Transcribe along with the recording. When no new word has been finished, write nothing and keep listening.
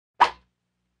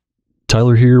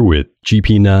Tyler here with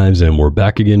GP Knives, and we're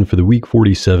back again for the Week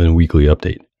 47 weekly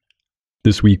update.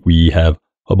 This week we have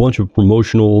a bunch of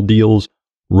promotional deals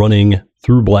running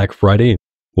through Black Friday.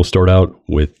 We'll start out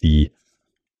with the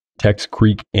Tex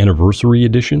Creek Anniversary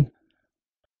Edition,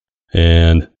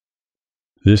 and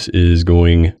this is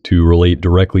going to relate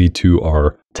directly to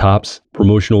our Tops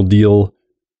promotional deal,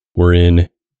 wherein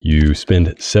you spend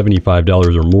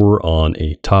 $75 or more on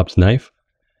a Tops knife,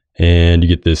 and you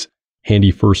get this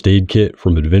handy first aid kit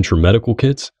from Adventure Medical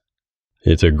Kits.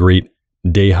 It's a great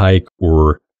day hike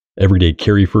or everyday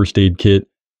carry first aid kit,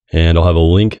 and I'll have a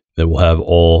link that will have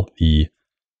all the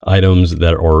items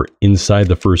that are inside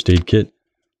the first aid kit.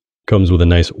 Comes with a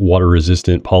nice water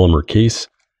resistant polymer case,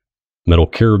 metal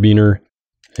carabiner,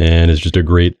 and is just a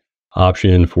great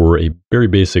option for a very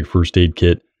basic first aid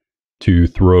kit to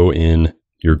throw in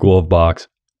your glove box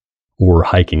or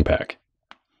hiking pack.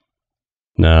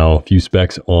 Now, a few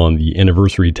specs on the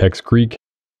Anniversary Tex Creek.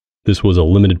 This was a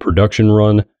limited production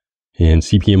run in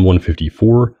CPM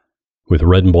 154 with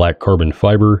red and black carbon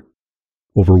fiber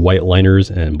over white liners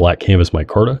and black canvas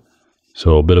micarta.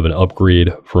 So a bit of an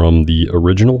upgrade from the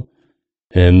original.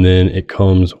 And then it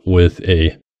comes with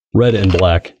a red and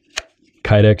black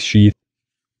Kydex sheath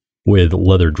with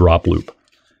leather drop loop.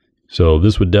 So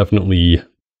this would definitely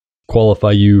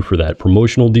qualify you for that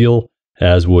promotional deal,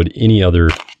 as would any other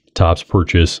Tops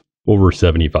purchase over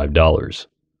 $75.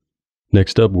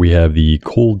 Next up, we have the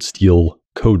Cold Steel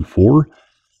Code 4,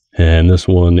 and this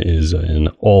one is in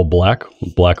all black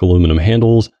with black aluminum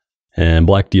handles and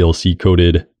black DLC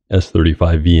coated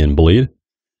S35VN blade.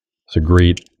 It's a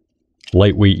great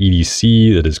lightweight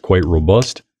EDC that is quite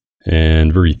robust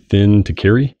and very thin to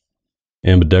carry,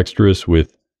 ambidextrous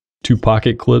with 2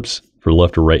 pocket clips for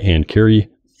left or right hand carry,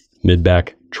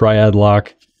 mid-back triad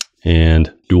lock,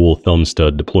 and dual thumb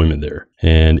stud deployment there.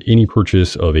 And any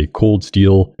purchase of a Cold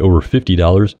Steel over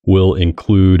 $50 will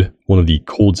include one of the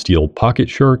Cold Steel Pocket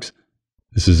Sharks.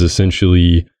 This is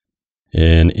essentially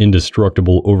an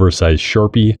indestructible oversized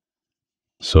Sharpie.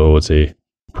 So it's a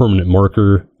permanent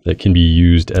marker that can be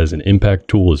used as an impact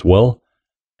tool as well.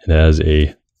 It has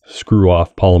a screw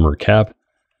off polymer cap,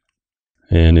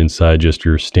 and inside just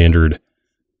your standard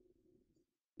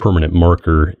permanent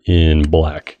marker in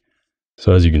black.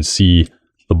 So as you can see,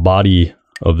 the body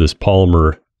of this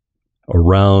polymer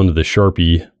around the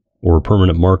Sharpie or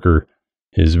permanent marker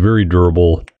is very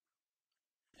durable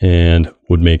and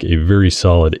would make a very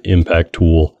solid impact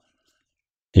tool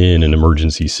in an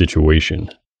emergency situation.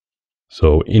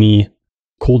 So any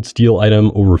Cold Steel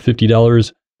item over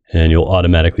 $50 and you'll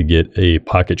automatically get a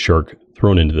Pocket Shark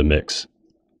thrown into the mix.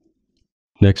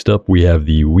 Next up, we have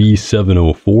the WE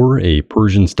 704, a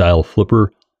Persian style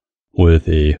flipper with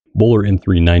a Böhler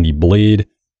M390 blade,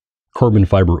 carbon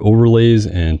fiber overlays,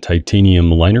 and titanium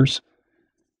liners.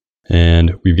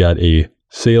 And we've got a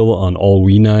sale on all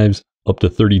WE knives up to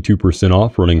 32%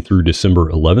 off running through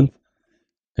December 11th.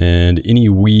 And any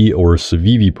WE or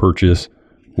Civivi purchase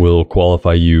will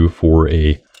qualify you for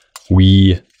a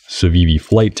WE Civivi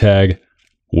flight tag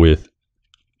with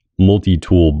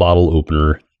multi-tool bottle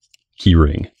opener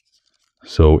keyring.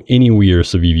 So any WE or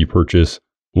Civivi purchase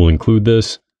will include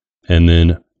this. And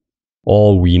then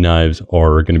all WE knives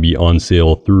are going to be on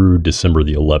sale through December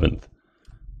the 11th.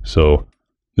 So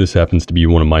this happens to be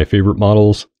one of my favorite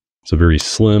models. It's a very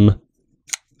slim,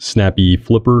 snappy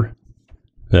flipper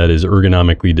that is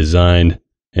ergonomically designed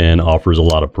and offers a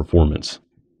lot of performance.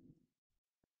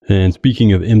 And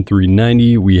speaking of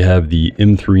M390, we have the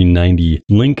M390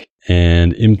 Link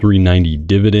and M390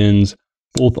 Dividends,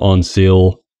 both on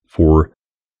sale for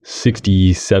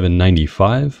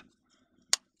 $67.95.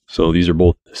 So these are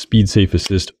both Speed Safe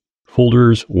Assist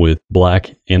folders with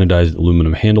black anodized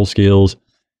aluminum handle scales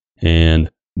and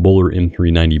Böhler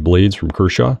M390 blades from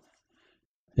Kershaw.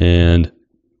 And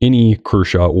any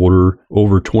Kershaw order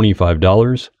over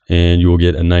 $25 and you will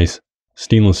get a nice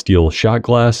stainless steel shot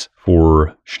glass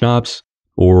for schnapps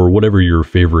or whatever your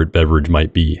favorite beverage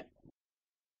might be.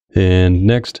 And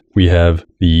next we have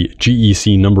the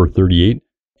GEC number 38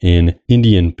 in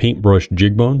Indian paintbrush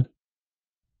jigbone.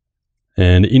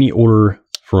 And any order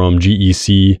from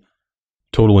GEC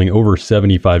totaling over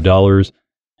 $75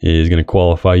 is going to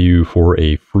qualify you for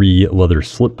a free leather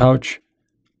slip pouch.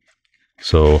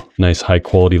 So nice high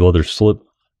quality leather slip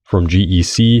from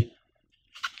GEC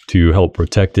to help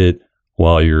protect it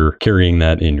while you're carrying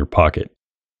that in your pocket.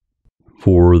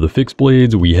 For the fixed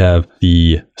blades, we have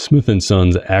the Smith &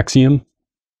 Sons Axiom,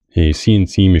 a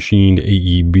CNC machined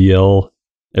AEBL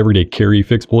everyday carry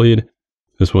fixed blade.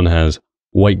 This one has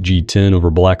white G10 over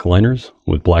black liners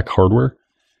with black hardware.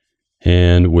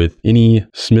 And with any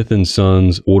Smith &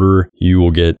 Sons order, you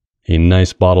will get a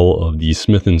nice bottle of the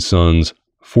Smith & Sons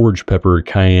Forged Pepper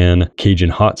Cayenne Cajun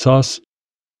Hot Sauce.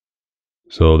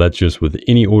 So that's just with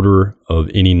any order of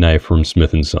any knife from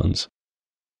Smith & Sons.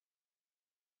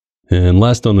 And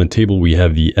last on the table, we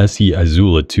have the ESEE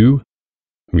Izula 2.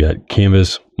 We got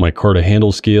canvas micarta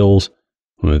handle scales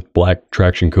with black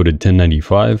traction coated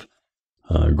 1095.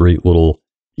 Great little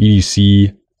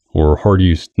EDC or hard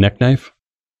use neck knife.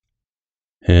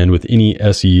 And with any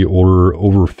ESEE order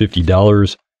over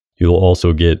 $50, you'll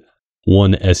also get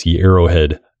one ESEE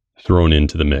arrowhead thrown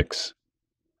into the mix.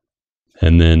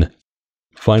 And then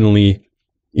finally,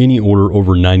 any order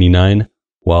over $99,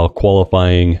 while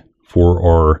qualifying for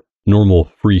our normal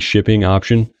free shipping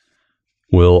option,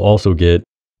 will also get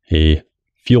a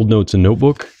Field Notes and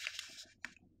notebook.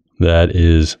 That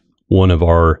is one of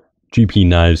our GP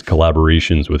Knives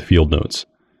collaborations with Field Notes.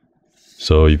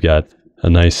 So you've got a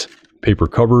nice paper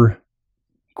cover,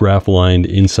 graph lined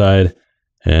inside,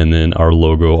 and then our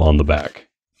logo on the back.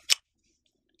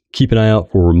 Keep an eye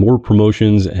out for more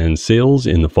promotions and sales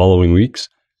in the following weeks.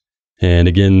 And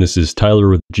again, this is Tyler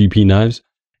with GP Knives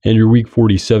and your week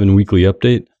 47 weekly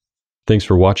update. Thanks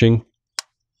for watching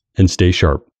and stay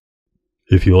sharp.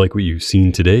 If you like what you've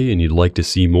seen today and you'd like to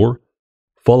see more,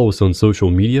 follow us on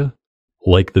social media,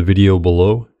 like the video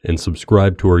below, and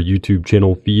subscribe to our YouTube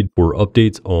channel feed for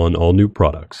updates on all new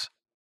products.